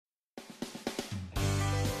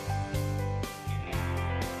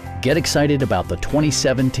Get excited about the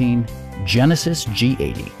 2017 Genesis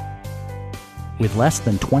G80. With less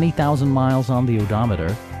than 20,000 miles on the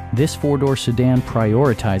odometer, this four-door sedan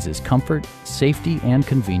prioritizes comfort, safety, and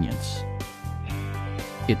convenience.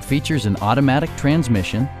 It features an automatic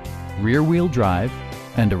transmission, rear-wheel drive,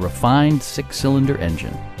 and a refined six-cylinder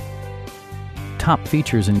engine. Top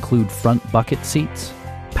features include front bucket seats,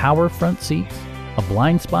 power front seats, a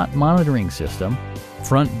blind spot monitoring system,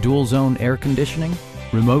 front dual-zone air conditioning,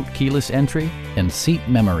 remote keyless entry, and seat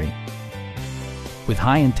memory. With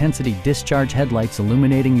high-intensity discharge headlights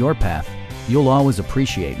illuminating your path, you'll always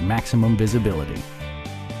appreciate maximum visibility.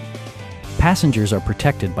 Passengers are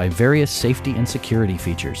protected by various safety and security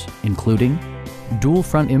features, including dual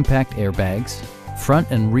front impact airbags, front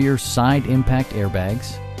and rear side impact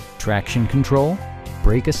airbags, traction control,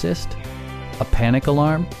 brake assist, a panic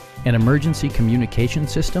alarm, an emergency communication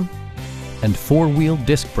system, and four-wheel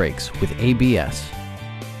disc brakes with ABS.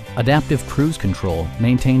 Adaptive Cruise Control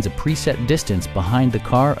maintains a preset distance behind the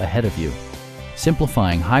car ahead of you,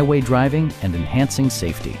 simplifying highway driving and enhancing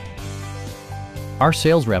safety. Our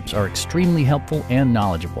sales reps are extremely helpful and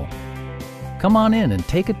knowledgeable. Come on in and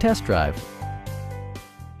take a test drive.